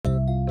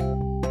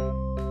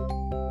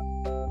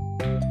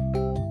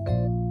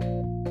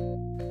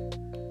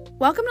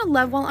Welcome to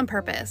Love Well on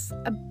Purpose,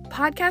 a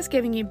podcast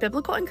giving you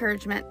biblical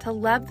encouragement to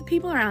love the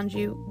people around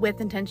you with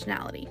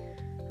intentionality.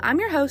 I'm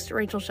your host,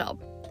 Rachel Shelb.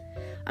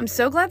 I'm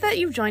so glad that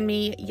you've joined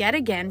me yet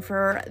again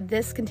for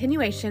this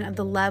continuation of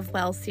the Love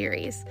Well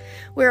series.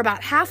 We're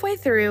about halfway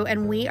through,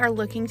 and we are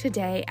looking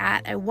today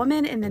at a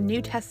woman in the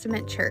New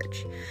Testament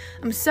church.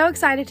 I'm so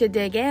excited to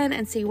dig in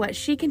and see what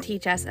she can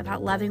teach us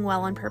about loving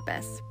well on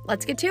purpose.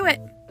 Let's get to it.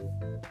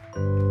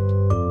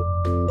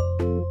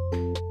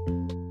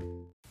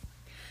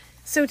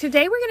 So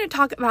today we're going to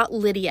talk about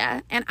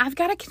Lydia, and I've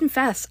got to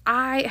confess,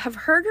 I have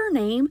heard her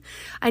name.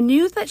 I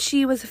knew that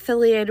she was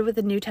affiliated with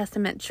the New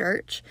Testament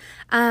church,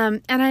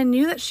 and I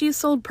knew that she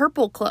sold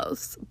purple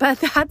clothes, but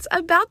that's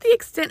about the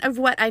extent of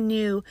what I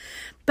knew.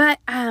 But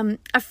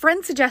a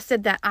friend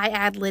suggested that I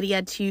add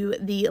Lydia to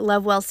the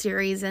Love Well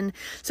series, and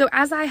so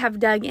as I have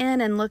dug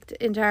in and looked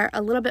into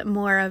a little bit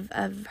more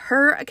of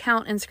her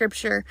account in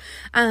Scripture,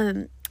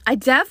 I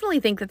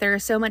definitely think that there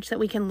is so much that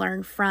we can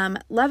learn from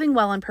loving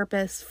well on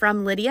purpose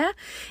from Lydia,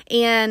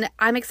 and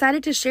I'm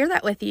excited to share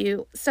that with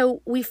you.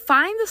 So we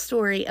find the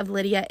story of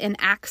Lydia in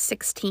Acts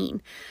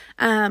 16,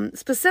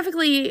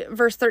 specifically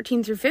verse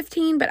 13 through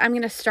 15, but I'm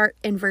going to start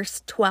in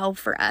verse 12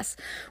 for us.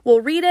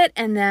 We'll read it,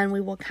 and then we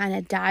will kind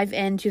of dive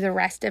into the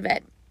rest of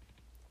it.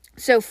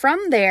 So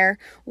from there,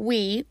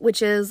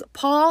 which is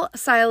Paul,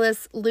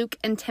 Silas, Luke,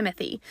 and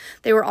Timothy,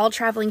 they were all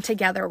traveling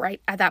together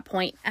right at that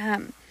point.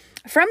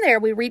 From there,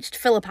 we reached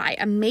Philippi,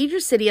 a major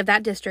city of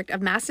that district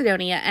of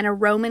Macedonia and a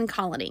Roman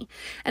colony,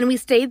 and we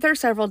stayed there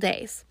several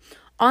days.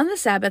 On the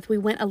Sabbath, we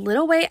went a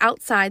little way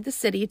outside the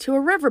city to a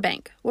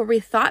riverbank where we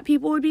thought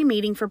people would be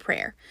meeting for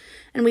prayer,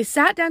 and we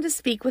sat down to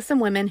speak with some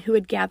women who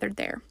had gathered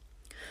there.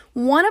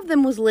 One of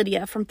them was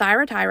Lydia from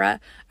Thyatira,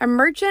 a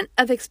merchant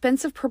of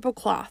expensive purple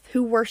cloth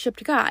who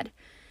worshipped God.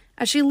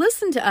 As she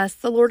listened to us,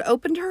 the Lord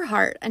opened her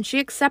heart, and she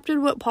accepted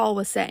what Paul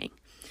was saying.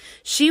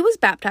 She was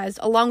baptized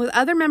along with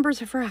other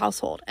members of her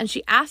household, and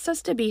she asked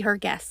us to be her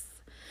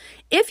guests.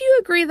 "If you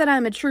agree that I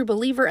am a true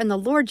believer in the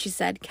Lord," she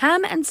said,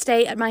 "come and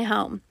stay at my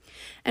home."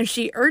 And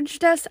she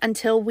urged us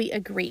until we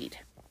agreed.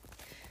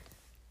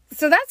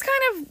 So that's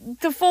kind of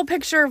the full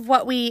picture of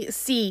what we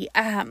see.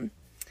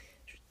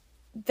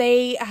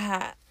 They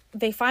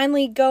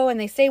finally go and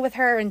they stay with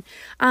her,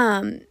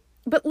 and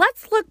but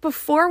let's look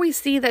before we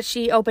see that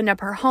she opened up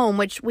her home,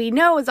 which we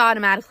know is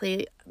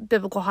automatically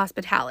biblical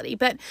hospitality,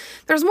 but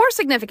there's more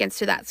significance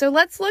to that. So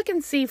let's look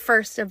and see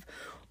first of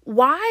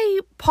why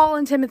Paul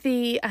and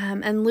Timothy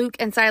and Luke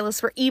and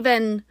Silas were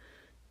even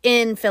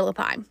in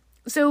Philippi.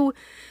 So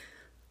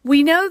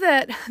we know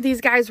that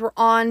these guys were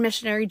on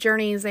missionary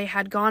journeys. They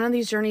had gone on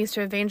these journeys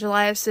to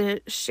evangelize, to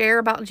share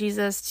about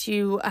Jesus,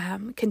 to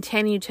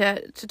continue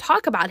to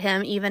talk about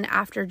him even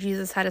after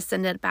Jesus had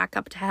ascended back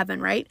up to heaven,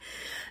 right?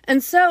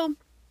 And so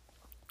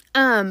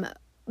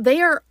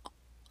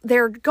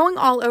they're going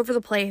all over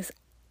the place.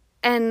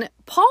 And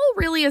Paul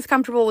really is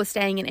comfortable with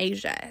staying in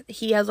Asia.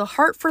 He has a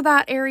heart for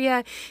that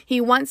area. He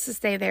wants to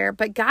stay there,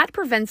 but God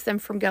prevents them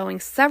from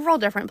going several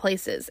different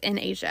places in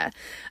Asia.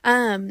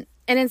 And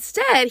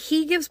instead,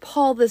 he gives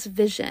Paul this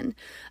vision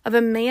of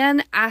a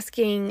man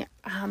asking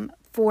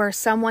for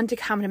someone to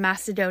come to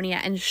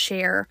Macedonia and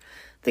share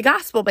the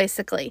gospel,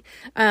 basically.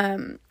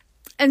 And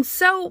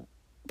so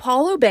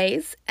Paul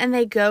obeys, and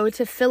they go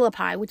to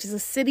Philippi, which is a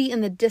city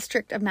in the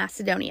district of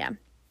Macedonia.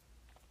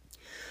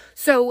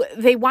 So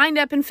they wind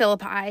up in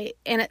Philippi,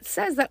 and it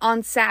says that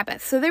on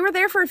Sabbath, so they were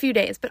there for a few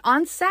days, but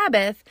on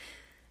Sabbath,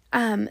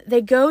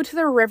 they go to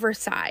the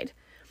riverside.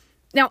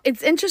 Now,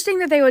 it's interesting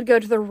that they would go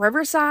to the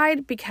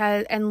riverside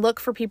and look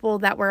for people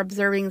that were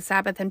observing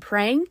Sabbath and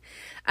praying.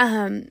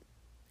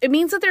 It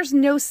means that there's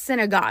no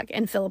synagogue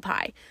in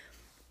Philippi.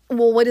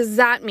 Well, what does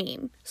that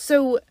mean?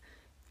 So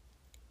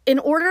in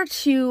order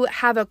to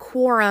have a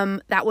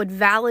quorum that would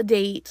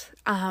validate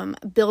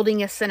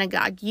building a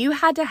synagogue, you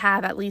had to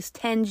have at least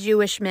 10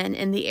 Jewish men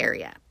in the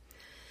area.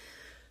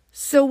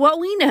 So what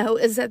we know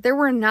is that there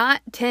were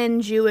not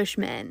 10 Jewish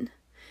men.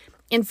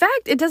 In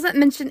fact, it doesn't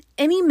mention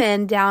any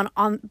men down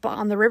on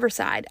the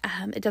riverside.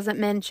 It doesn't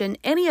mention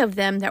any of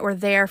them that were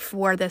there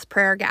for this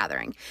prayer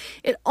gathering.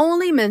 It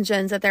only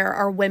mentions that there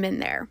are women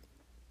there.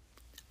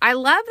 I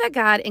love that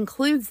God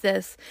includes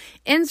this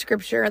in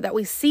Scripture, that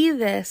we see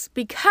this,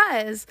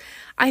 because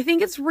I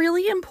think it's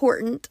really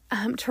important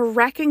to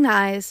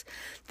recognize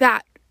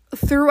that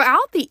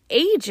throughout the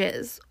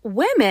ages,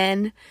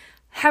 women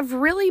have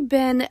really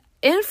been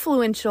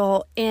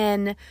influential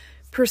in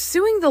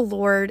pursuing the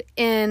Lord,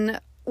 in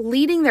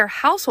leading their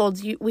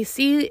households. We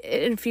see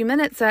in a few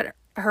minutes that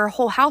her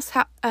whole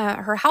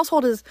her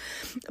household is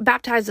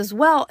baptized as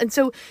well, and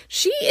so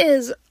she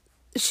is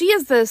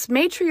this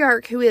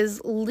matriarch who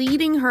is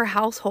leading her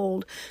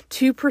household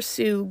to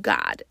pursue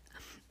God.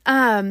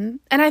 And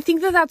I think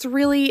that that's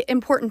really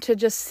important to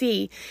just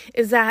see,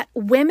 is that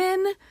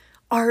women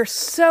are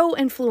so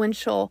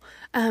influential,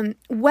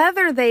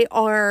 whether they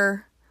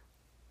are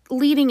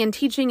leading and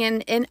teaching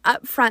in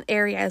upfront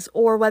areas,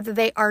 or whether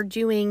they are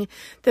doing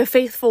the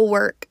faithful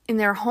work in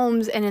their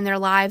homes and in their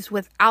lives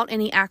without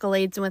any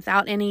accolades and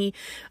without any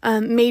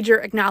major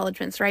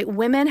acknowledgments, right?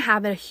 Women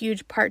have a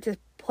huge part to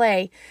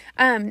play.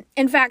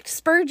 In fact,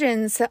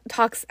 Spurgeon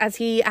talks, as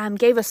he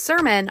gave a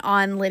sermon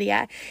on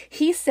Lydia,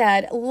 he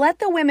said, "Let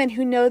the women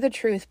who know the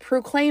truth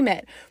proclaim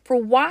it, for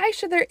why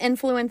should their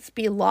influence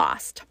be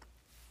lost?"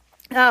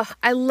 Oh,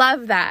 I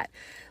love that.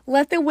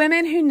 Let the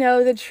women who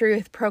know the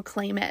truth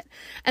proclaim it.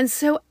 And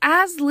so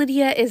as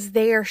Lydia is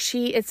there,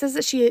 it says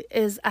that she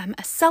is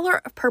a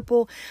seller of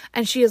purple,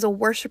 and she is a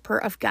worshiper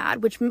of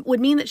God, which would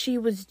mean that she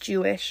was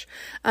Jewish.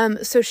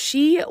 So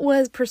she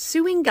was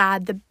pursuing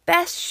God the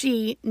best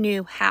she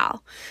knew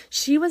how.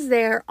 She was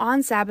there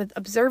on Sabbath,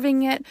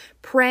 observing it,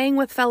 praying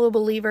with fellow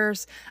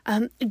believers,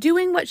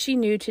 doing what she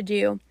knew to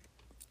do.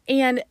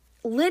 And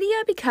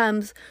Lydia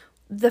becomes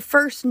the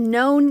first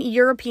known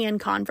European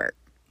convert.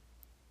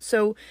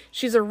 So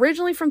she's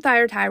originally from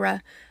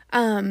Thyatira,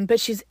 but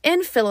she's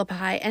in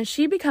Philippi, and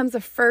she becomes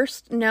the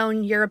first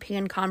known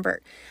European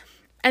convert.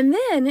 And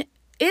then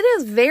it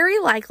is very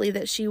likely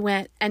that she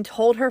went and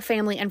told her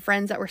family and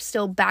friends that were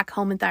still back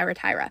home in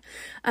Thyatira.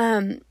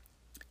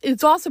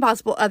 It's also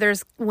possible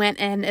others went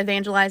and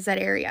evangelized that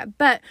area.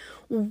 But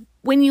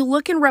when you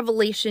look in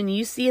Revelation,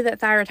 you see that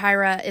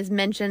Thyatira is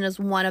mentioned as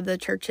one of the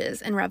churches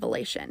in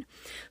Revelation.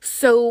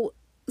 So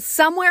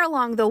somewhere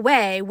along the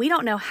way, we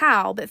don't know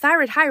how, but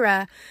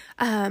Thyatira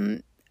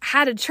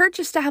had a church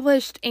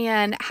established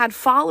and had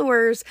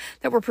followers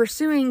that were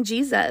pursuing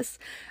Jesus.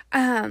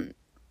 And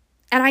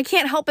I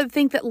can't help but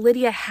think that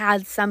Lydia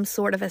had some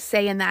sort of a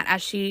say in that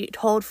as she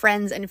told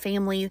friends and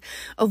family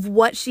of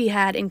what she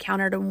had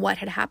encountered and what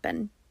had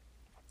happened.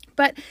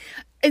 But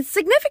it's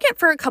significant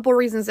for a couple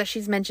reasons that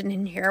she's mentioned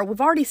in here.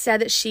 We've already said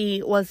that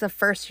she was the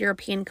first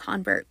European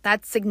convert.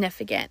 That's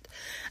significant.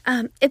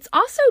 It's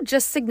also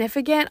just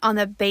significant on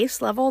the base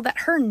level that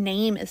her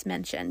name is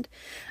mentioned.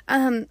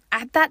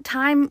 At that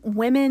time,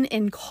 women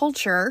in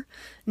culture,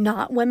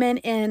 not women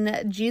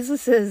in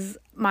Jesus's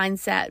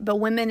mindset, but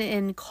women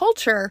in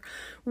culture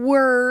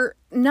were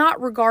not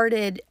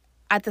regarded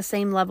at the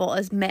same level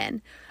as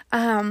men.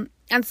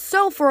 And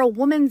so for a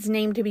woman's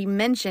name to be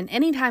mentioned,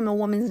 anytime a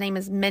woman's name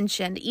is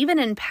mentioned, even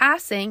in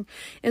passing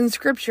in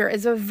scripture,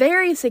 is a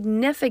very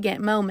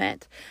significant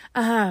moment,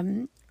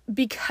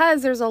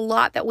 because there's a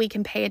lot that we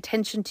can pay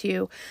attention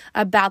to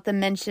about the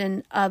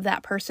mention of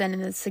that person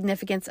and the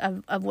significance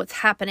of what's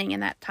happening in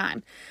that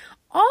time.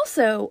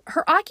 Also,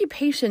 her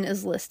occupation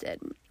is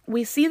listed.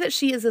 We see that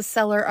she is a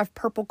seller of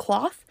purple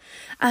cloth.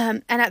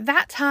 And at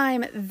that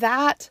time,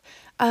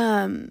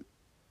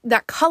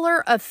 that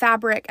color of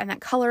fabric and that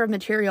color of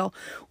material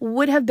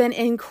would have been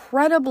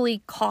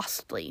incredibly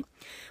costly.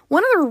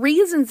 One of the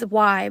reasons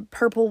why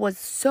purple was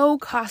so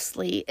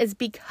costly is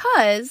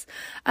because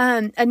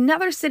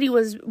another city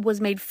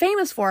was made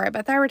famous for it,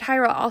 but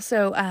Thyatira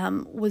also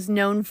was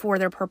known for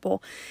their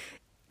purple.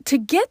 To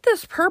get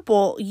this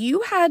purple,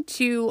 you had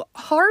to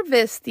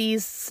harvest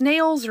these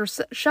snails or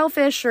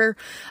shellfish or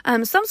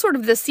some sort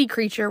of the sea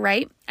creature,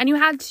 right? And you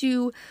had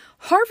to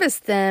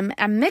harvest them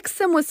and mix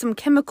them with some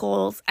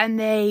chemicals, and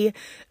they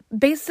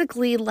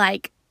basically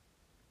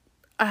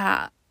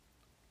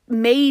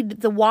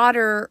made the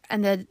water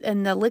and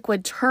the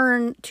liquid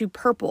turn to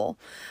purple.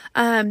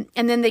 And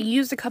then they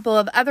used a couple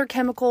of other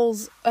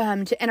chemicals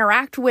to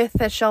interact with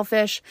the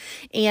shellfish,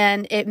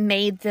 and it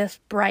made this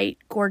bright,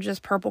 gorgeous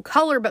purple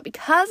color. But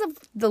because of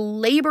the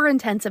labor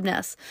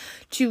intensiveness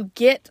to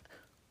get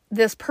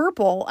this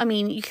purple, I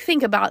mean, you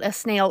think about a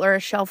snail or a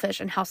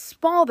shellfish and how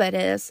small that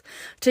is.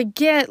 To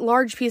get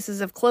large pieces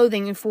of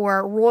clothing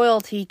for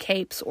royalty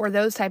capes or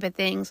those type of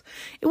things,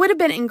 it would have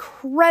been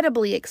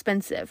incredibly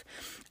expensive.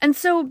 And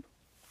so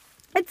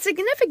it's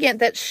significant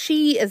that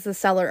she is the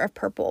seller of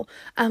purple.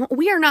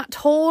 We are not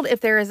told if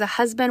there is a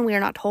husband. We are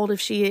not told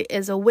if she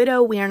is a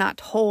widow. We are not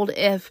told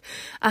if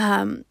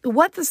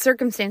what the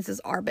circumstances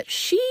are, but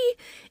she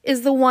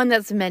is the one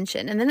that's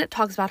mentioned. And then it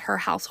talks about her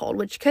household,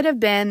 which could have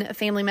been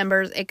family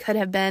members. It could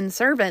have been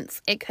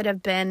servants. It could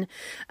have been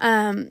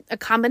a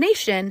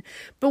combination.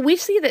 But we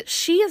see that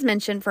she is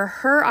mentioned for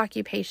her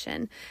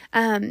occupation.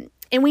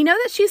 And we know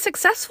that she's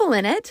successful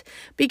in it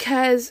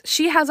because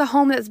she has a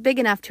home that's big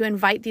enough to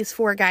invite these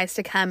 4 guys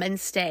to come and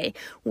stay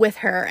with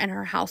her and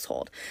her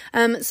household.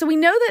 So we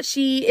know that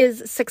she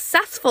is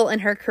successful in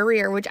her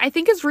career, which I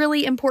think is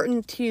really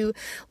important to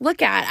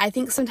look at. I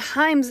think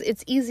sometimes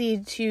it's easy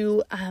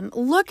to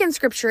look in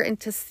scripture and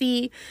to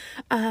see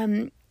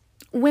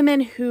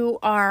women who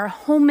are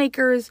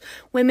homemakers,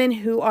 women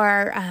who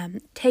are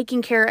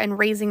taking care and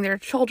raising their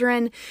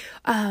children.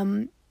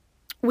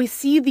 We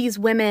see these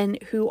women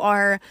who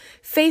are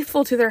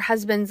faithful to their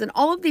husbands and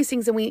all of these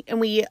things, and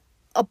we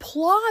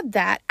applaud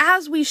that,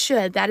 as we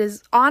should. That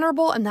is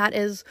honorable, and that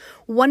is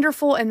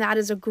wonderful, and that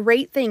is a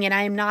great thing, and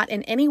I am not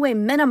in any way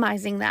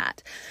minimizing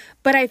that.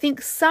 But I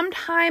think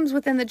sometimes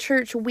within the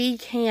church we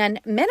can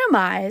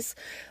minimize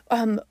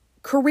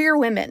career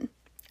women.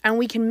 And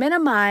we can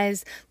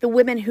minimize the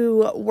women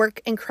who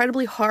work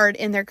incredibly hard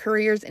in their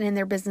careers and in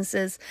their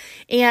businesses.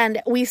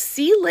 And we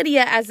see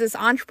Lydia as this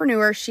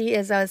entrepreneur. She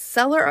is a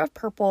seller of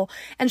purple,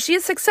 and she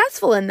is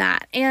successful in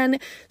that. And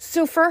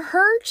so for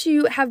her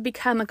to have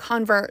become a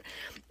convert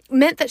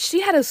meant that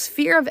she had a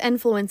sphere of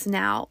influence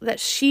now that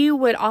she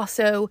would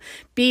also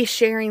be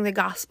sharing the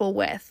gospel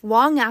with.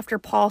 Long after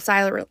Paul,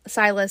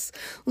 Silas,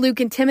 Luke,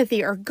 and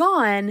Timothy are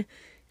gone,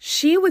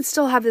 she would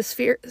still have this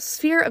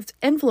sphere of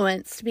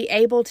influence to be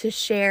able to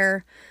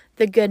share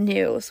the good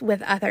news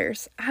with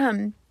others.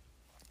 And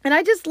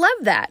I just love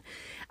that.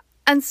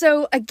 And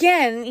so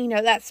again,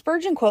 that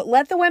Spurgeon quote,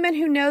 "Let the women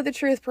who know the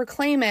truth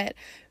proclaim it,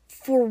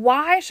 for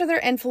why should their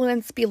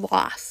influence be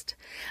lost?"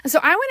 And so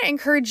I want to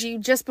encourage you,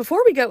 just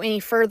before we go any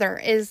further,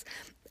 is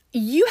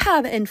you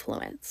have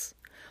influence.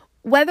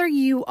 Whether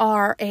you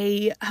are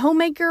a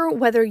homemaker,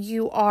 whether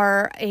you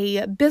are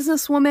a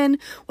businesswoman,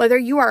 whether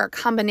you are a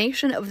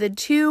combination of the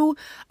two,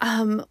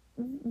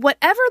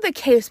 whatever the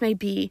case may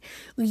be,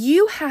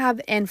 you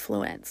have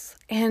influence,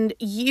 and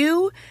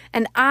you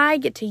and I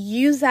get to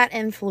use that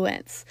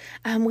influence.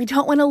 We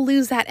don't want to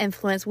lose that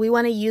influence. We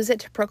want to use it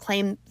to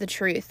proclaim the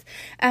truth.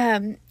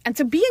 And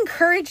so be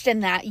encouraged in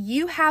that.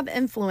 You have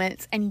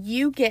influence, and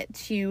you get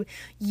to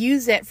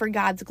use it for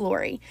God's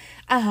glory.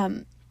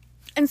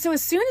 And so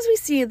as soon as we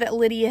see that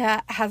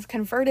Lydia has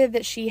converted,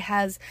 that she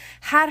has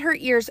had her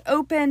ears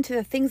open to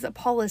the things that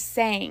Paul is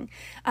saying,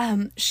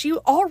 she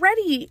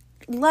already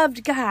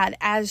loved God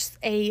as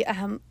a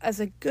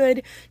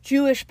good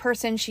Jewish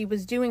person. She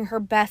was doing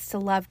her best to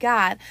love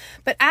God.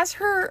 But as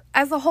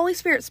the Holy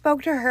Spirit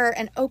spoke to her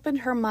and opened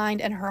her mind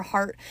and her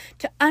heart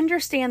to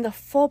understand the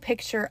full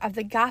picture of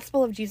the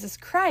gospel of Jesus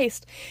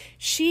Christ,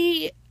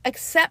 she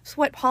accepts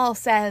what Paul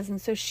says, and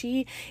so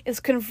she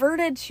is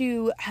converted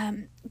to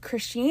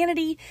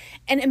Christianity,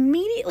 and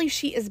immediately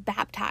she is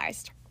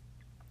baptized,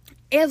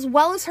 as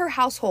well as her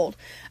household.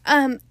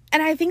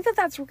 And I think that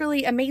that's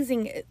really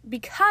amazing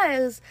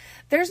because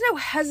there's no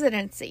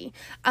hesitancy.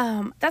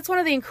 That's one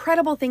of the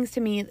incredible things to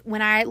me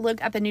when I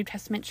look at the New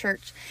Testament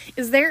church,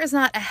 is there is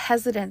not a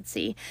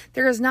hesitancy.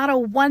 There is not a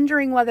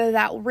wondering whether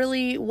that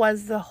really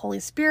was the Holy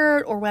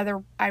Spirit, or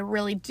whether I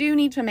really do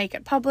need to make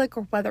it public,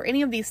 or whether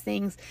any of these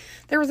things.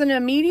 There was an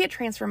immediate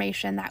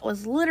transformation that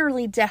was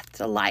literally death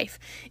to life.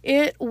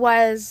 It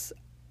was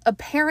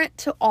apparent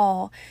to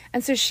all.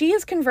 And so she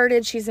is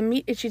converted, she's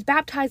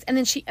baptized, and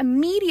then she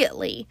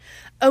immediately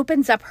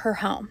opens up her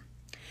home.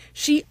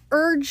 She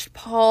urged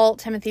Paul,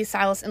 Timothy,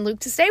 Silas, and Luke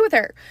to stay with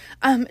her.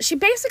 She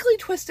basically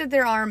twisted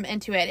their arm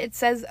into it. It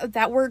says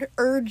that word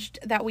 "urged"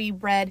 that we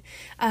read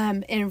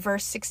in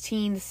verse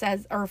 16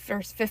 or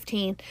verse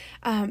 15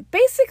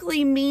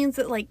 basically means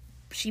that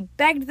she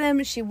begged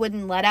them, she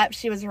wouldn't let up,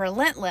 she was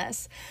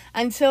relentless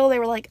until they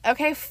were like,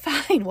 "Okay,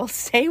 fine, we'll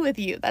stay with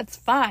you, that's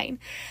fine."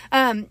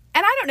 And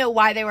I don't know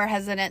why they were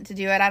hesitant to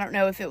do it. I don't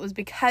know if it was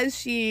because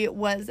she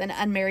was an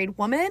unmarried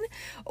woman,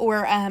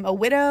 or a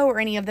widow, or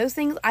any of those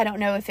things. I don't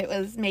know if it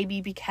was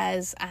maybe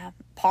because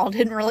Paul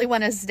didn't really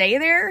want to stay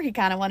there. He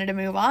kind of wanted to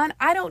move on.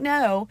 I don't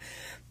know.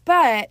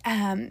 But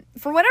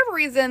for whatever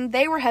reason,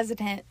 they were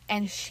hesitant,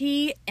 and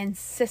she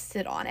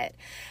insisted on it.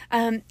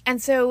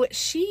 And so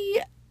she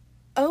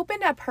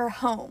opened up her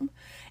home,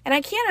 and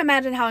I can't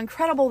imagine how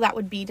incredible that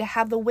would be to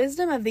have the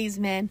wisdom of these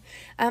men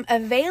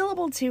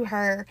available to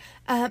her,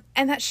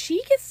 and that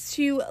she gets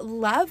to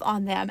love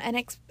on them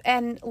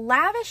and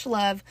lavish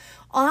love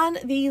on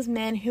these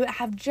men who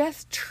have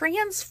just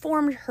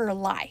transformed her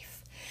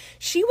life.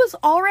 She was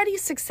already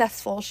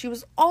successful. She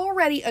was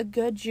already a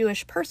good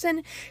Jewish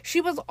person. She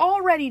was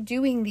already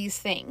doing these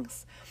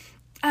things.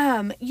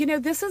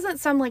 This isn't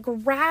some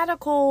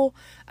radical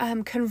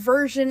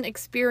conversion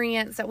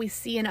experience that we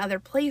see in other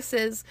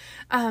places,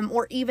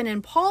 or even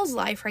in Paul's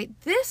life, right?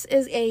 This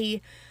is a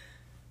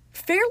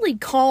fairly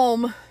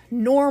calm,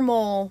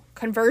 normal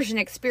conversion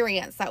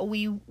experience that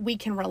we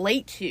can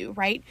relate to,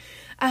 right?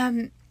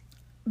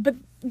 But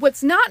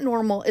what's not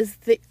normal is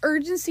the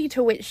urgency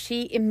to which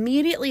she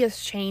immediately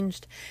is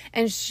changed,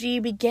 and she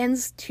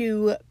begins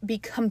to be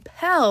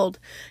compelled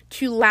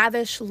to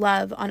lavish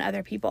love on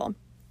other people.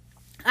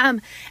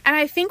 And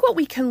I think what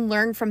we can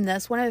learn from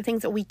this, one of the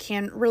things that we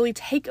can really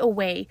take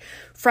away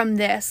from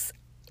this,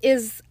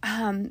 is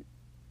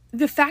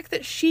the fact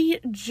that she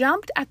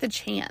jumped at the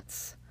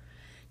chance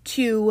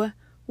to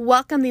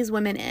welcome these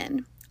women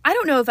in. I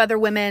don't know if there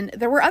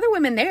were other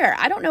women there.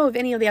 I don't know if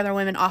any of the other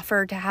women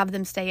offered to have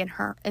them stay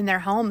in their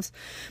homes.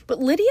 But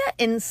Lydia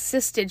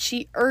insisted,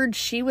 she urged,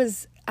 she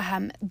was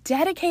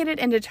dedicated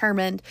and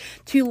determined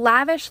to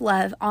lavish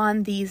love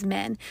on these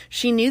men.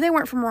 She knew they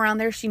weren't from around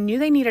there. She knew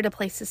they needed a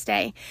place to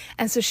stay.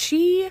 And so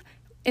she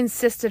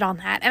insisted on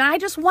that. And I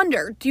just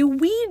wonder, do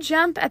we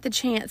jump at the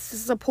chance to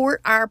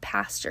support our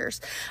pastors,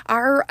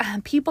 our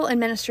people in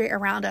ministry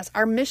around us,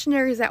 our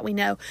missionaries that we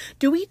know?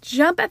 Do we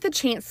jump at the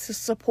chance to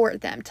support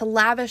them, to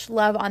lavish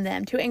love on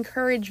them, to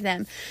encourage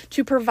them,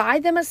 to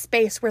provide them a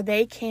space where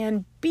they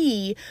can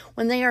be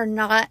when they are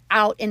not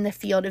out in the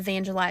field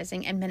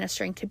evangelizing and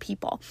ministering to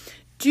people?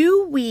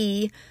 Do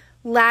we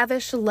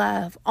lavish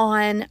love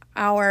on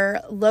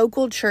our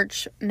local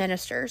church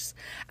ministers?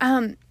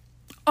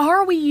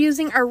 Are we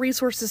using our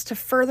resources to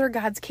further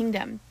God's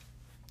kingdom?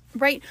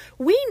 right?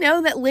 We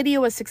know that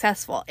Lydia was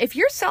successful. If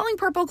you're selling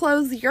purple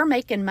clothes, you're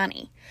making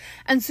money.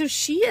 And so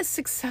she is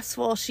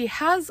successful. She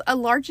has a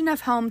large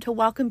enough home to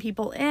welcome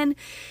people in.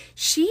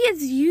 She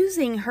is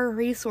using her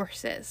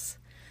resources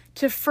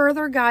to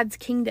further God's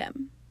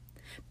kingdom.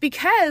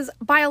 Because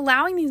by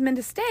allowing these men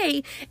to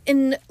stay,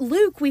 in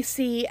Luke, we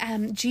see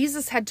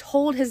Jesus had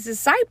told his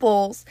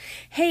disciples,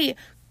 hey,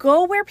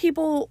 go where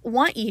people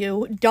want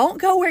you. Don't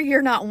go where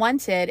you're not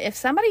wanted. If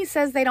somebody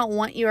says they don't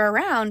want you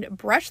around,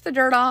 brush the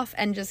dirt off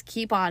and just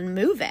keep on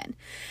moving.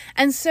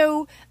 And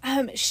so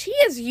she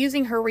is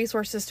using her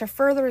resources to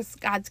further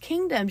God's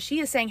kingdom. She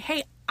is saying,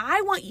 hey,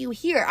 I want you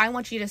here. I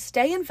want you to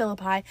stay in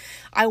Philippi.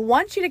 I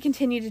want you to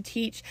continue to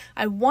teach.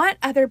 I want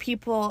other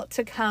people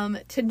to come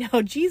to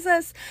know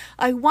Jesus.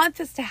 I want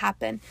this to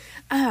happen.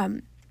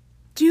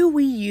 Do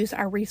we use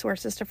our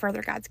resources to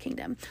further God's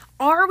kingdom?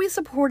 Are we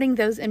supporting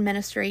those in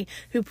ministry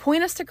who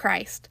point us to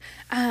Christ?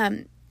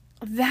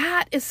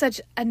 That is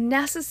such a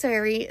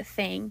necessary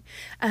thing.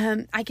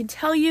 I can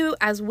tell you,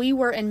 as we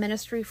were in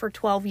ministry for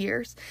 12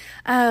 years,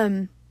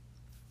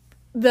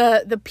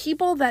 the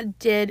people that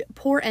did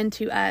pour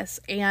into us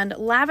and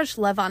lavish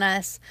love on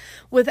us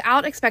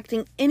without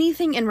expecting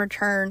anything in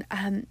return,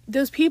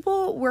 those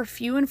people were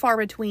few and far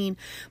between,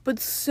 but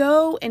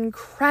so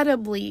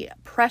incredibly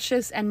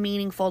precious and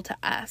meaningful to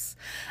us.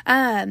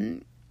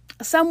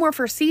 Some were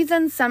for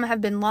seasons, some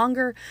have been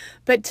longer,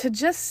 but to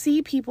just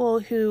see people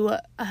who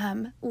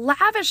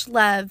lavish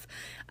love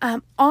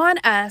on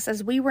us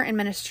as we were in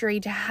ministry,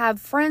 to have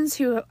friends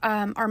who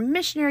are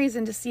missionaries,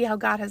 and to see how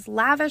God has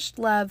lavished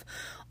love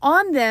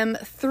on them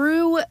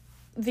through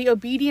the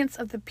obedience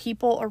of the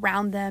people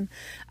around them,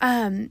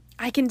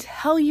 I can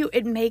tell you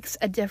it makes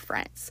a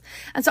difference.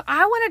 And so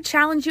I want to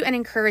challenge you and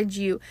encourage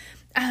you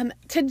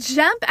to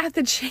jump at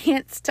the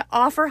chance to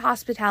offer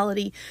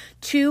hospitality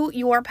to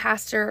your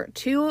pastor,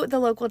 to the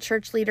local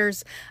church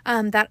leaders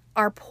that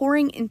are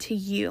pouring into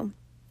you.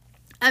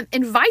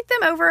 Invite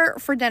them over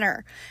for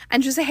dinner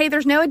and just say, hey,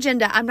 there's no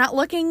agenda. I'm not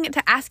looking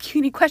to ask you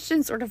any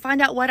questions or to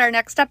find out what our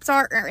next steps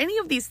are or any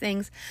of these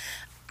things.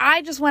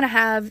 I just want to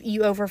have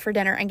you over for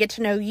dinner and get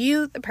to know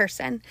you, the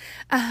person.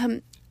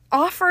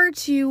 Offer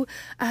to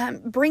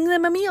bring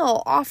them a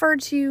meal. Offer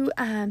to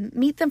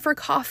meet them for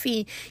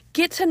coffee.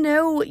 Get to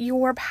know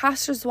your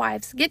pastor's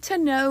wives. Get to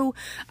know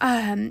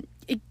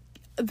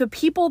the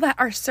people that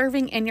are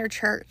serving in your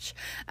church.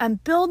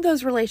 Build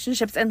those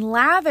relationships and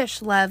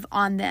lavish love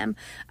on them.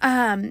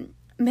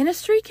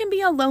 Ministry can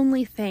be a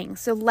lonely thing.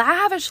 So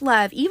lavish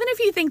love, even if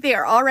you think they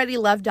are already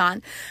loved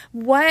on,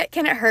 what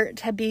can it hurt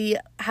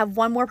to have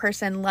one more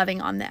person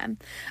loving on them?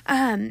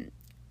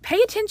 Pay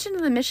attention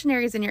to the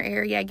missionaries in your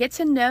area. Get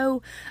to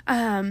know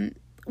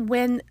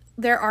when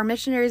there are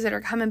missionaries that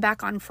are coming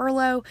back on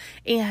furlough,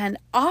 and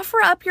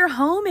offer up your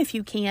home if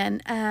you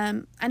can.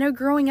 I know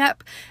growing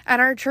up at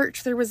our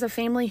church, there was a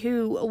family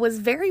who was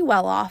very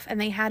well off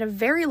and they had a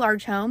very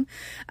large home,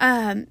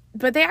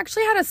 but they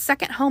actually had a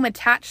second home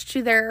attached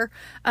to their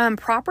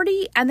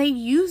property, and they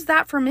used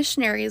that for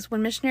missionaries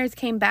when missionaries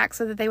came back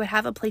so that they would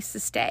have a place to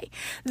stay.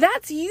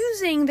 That's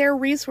using their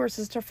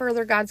resources to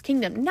further God's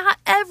kingdom. Not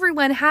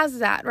everyone has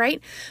that,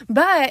 right?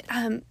 But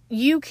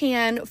you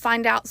can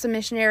find out some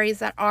missionaries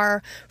that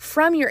are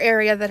from your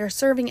area that are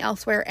serving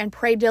elsewhere and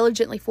pray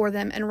diligently for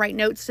them and write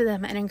notes to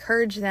them and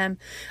encourage them.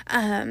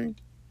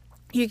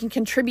 You can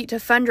contribute to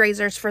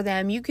fundraisers for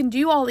them. You can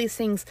do all these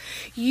things.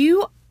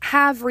 You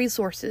have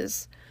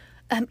resources.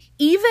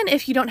 Even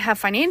if you don't have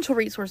financial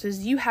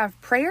resources, you have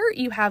prayer,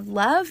 you have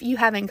love, you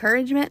have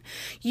encouragement,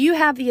 you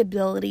have the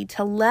ability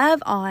to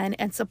love on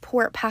and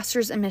support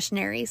pastors and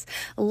missionaries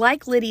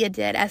like Lydia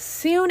did. As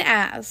soon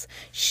as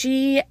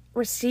she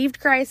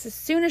received Christ, as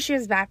soon as she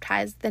was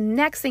baptized, the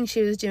next thing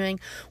she was doing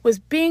was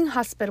being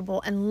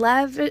hospitable and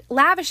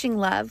lavishing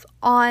love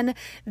on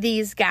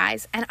these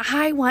guys. And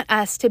I want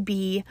us to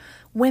be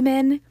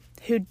women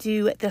who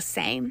do the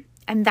same.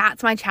 And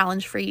that's my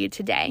challenge for you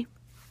today.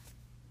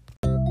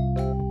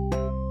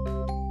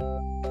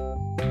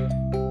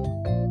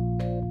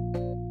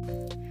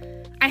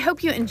 I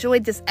hope you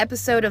enjoyed this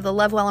episode of the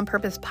Love Well and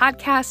Purpose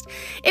podcast.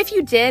 If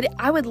you did,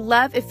 I would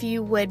love if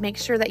you would make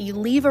sure that you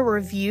leave a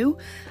review.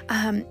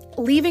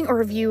 Leaving a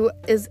review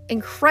is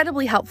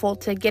incredibly helpful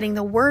to getting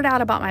the word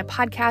out about my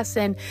podcast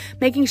and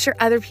making sure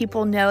other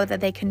people know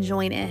that they can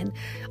join in.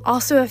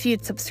 Also, if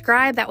you'd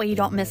subscribe, that way you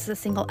don't miss a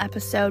single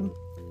episode.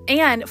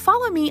 And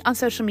follow me on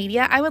social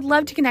media. I would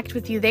love to connect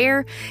with you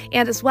there.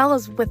 And as well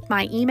as with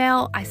my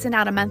email, I send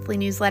out a monthly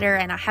newsletter,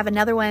 and I have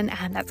another one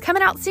that's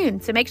coming out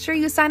soon. So make sure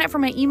you sign up for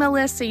my email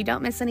list so you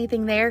don't miss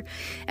anything there.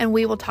 And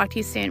we will talk to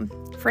you soon.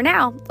 For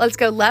now, let's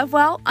go love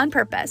well on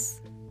purpose.